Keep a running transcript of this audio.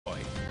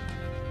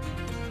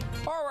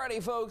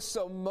Alrighty, folks,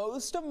 so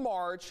most of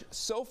March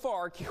so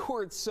far,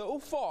 keyword so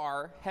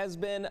far, has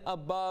been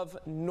above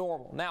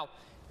normal. Now,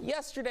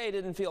 yesterday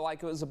didn't feel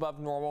like it was above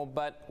normal,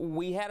 but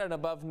we had an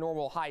above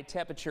normal high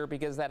temperature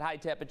because that high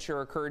temperature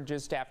occurred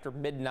just after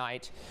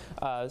midnight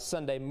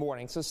Sunday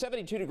morning. So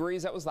 72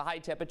 degrees, that was the high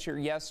temperature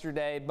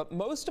yesterday, but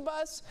most of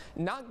us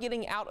not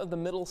getting out of the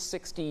middle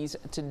 60s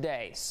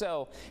today.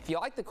 So if you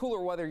like the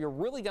cooler weather, you're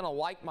really going to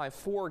like my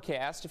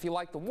forecast. If you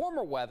like the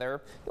warmer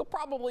weather, you'll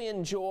probably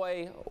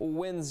enjoy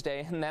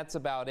Wednesday, and that's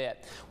about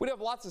it. We have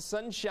lots of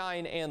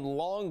sunshine and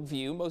long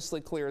view,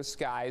 mostly clear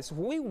skies.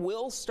 We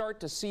will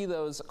start to see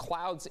those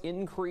clouds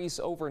increase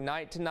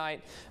overnight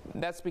tonight.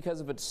 That's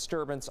because of a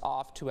disturbance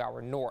off to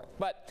our north.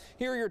 But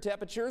here are your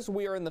temperatures.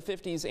 We are in the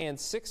 50s and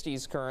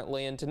 60s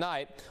currently, and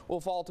tonight we'll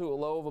fall to a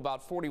low of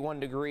about 41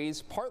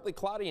 degrees. Partly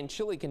cloudy and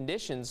chilly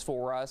conditions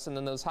for us, and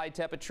then those high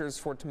temperatures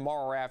for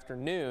tomorrow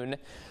afternoon.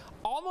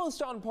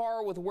 Almost on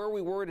par with where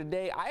we were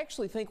today. I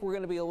actually think we're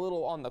going to be a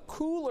little on the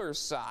cooler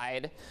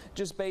side,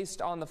 just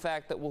based on the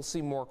fact that we'll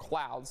see more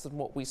clouds than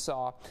what we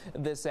saw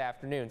this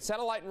afternoon.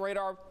 Satellite and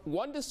radar,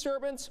 one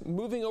disturbance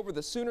moving over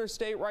the Sooner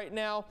State right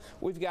now.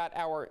 We've got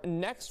our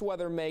next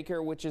weather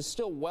maker, which is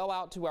still well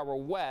out to our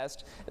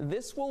west.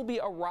 This will be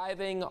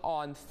arriving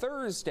on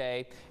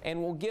Thursday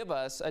and will give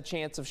us a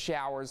chance of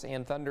showers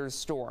and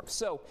thunderstorms.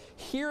 So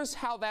here's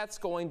how that's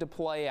going to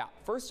play out.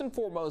 First and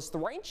foremost, the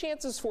rain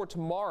chances for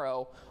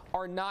tomorrow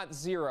are not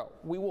zero.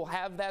 We will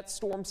have that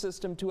storm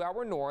system to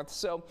our north,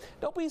 so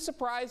don't be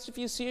surprised if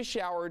you see a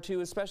shower or two,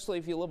 especially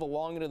if you live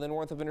along to the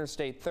north of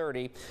Interstate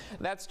 30.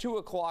 That's 2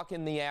 o'clock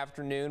in the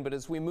afternoon, but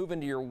as we move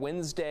into your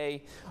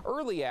Wednesday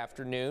early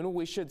afternoon,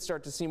 we should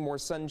start to see more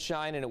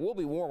sunshine, and it will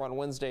be warm on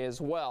Wednesday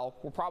as well.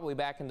 We're probably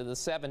back into the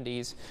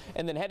 70s.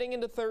 And then heading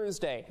into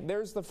Thursday,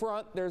 there's the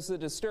front, there's the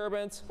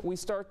disturbance. We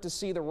start to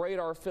see the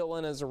radar fill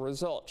in as a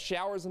result.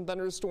 Showers and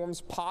thunderstorms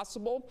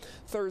possible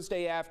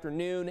Thursday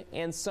afternoon,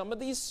 and some of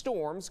these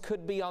storms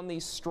could be on the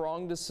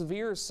strong to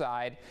severe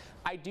side.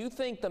 I do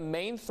think the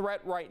main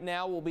threat right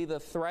now will be the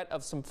threat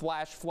of some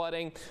flash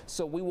flooding,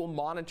 so we will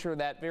monitor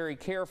that very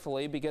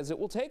carefully because it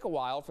will take a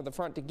while for the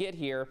front to get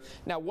here.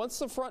 Now, once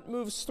the front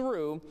moves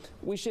through,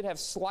 we should have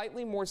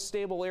slightly more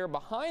stable air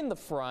behind the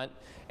front,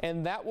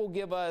 and that will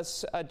give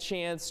us a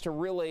chance to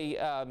really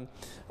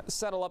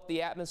settle up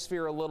the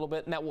atmosphere a little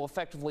bit, and that will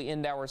effectively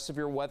end our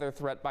severe weather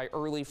threat by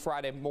early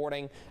Friday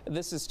morning.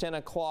 This is 10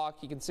 o'clock.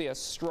 You can see a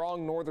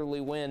strong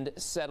northerly wind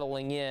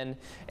settling in,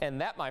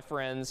 and that, my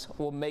friends,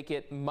 will make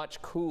it much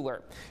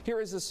cooler.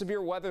 Here is a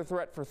severe weather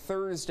threat for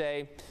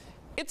Thursday.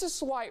 It's a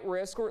slight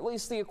risk, or at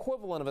least the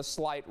equivalent of a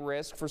slight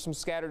risk, for some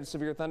scattered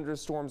severe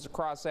thunderstorms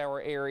across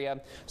our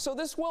area. So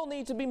this will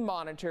need to be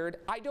monitored.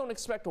 I don't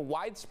expect a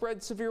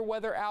widespread severe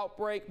weather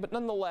outbreak, but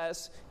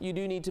nonetheless, you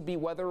do need to be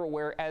weather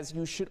aware, as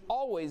you should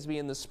always be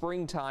in the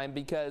springtime,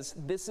 because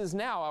this is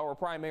now our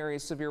primary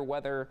severe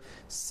weather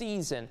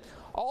season.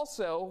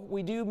 Also,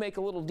 we do make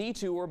a little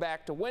detour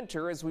back to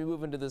winter as we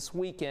move into this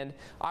weekend.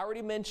 I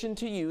already mentioned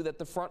to you that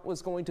the front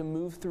was going to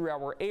move through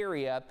our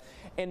area,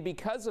 and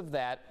because of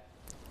that,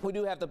 we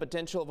do have the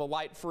potential of a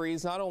light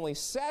freeze not only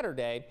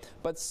Saturday,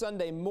 but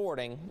Sunday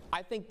morning.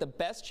 I think the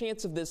best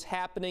chance of this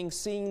happening,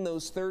 seeing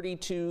those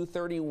 32,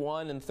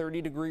 31, and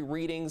 30-degree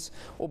readings,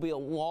 will be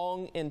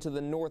along into the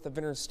north of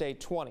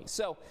Interstate 20.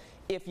 So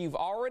if you've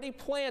already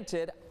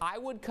planted, I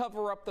would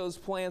cover up those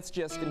plants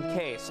just in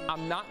case.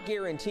 I'm not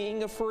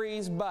guaranteeing a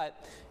freeze,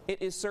 but it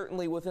is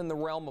certainly within the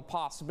realm of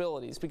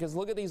possibilities, because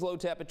look at these low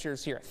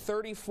temperatures here.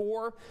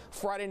 34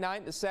 Friday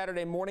night to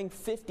Saturday morning,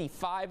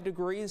 55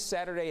 degrees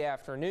Saturday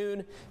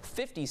afternoon,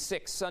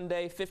 56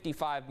 Sunday,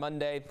 55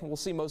 Monday. We'll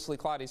see mostly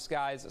cloudy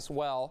skies as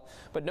well.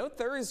 But no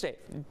Thursday.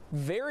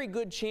 Very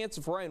good chance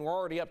of rain. We're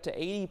already up to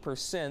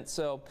 80%,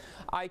 so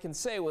I can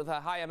say with a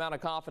high amount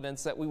of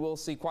confidence that we will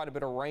see quite a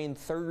bit of rain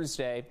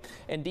Thursday.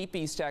 And deep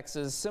East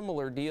Texas,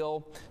 similar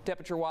deal.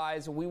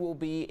 Temperature-wise, we will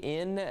be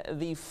in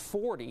the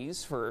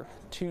 40s for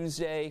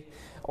Tuesday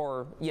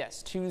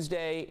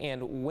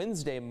and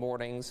Wednesday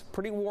mornings.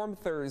 Pretty warm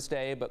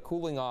Thursday, but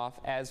cooling off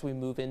as we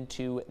move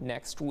into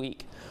next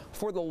week.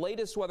 For the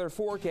latest weather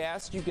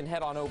forecast, you can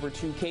head on over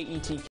to KETK.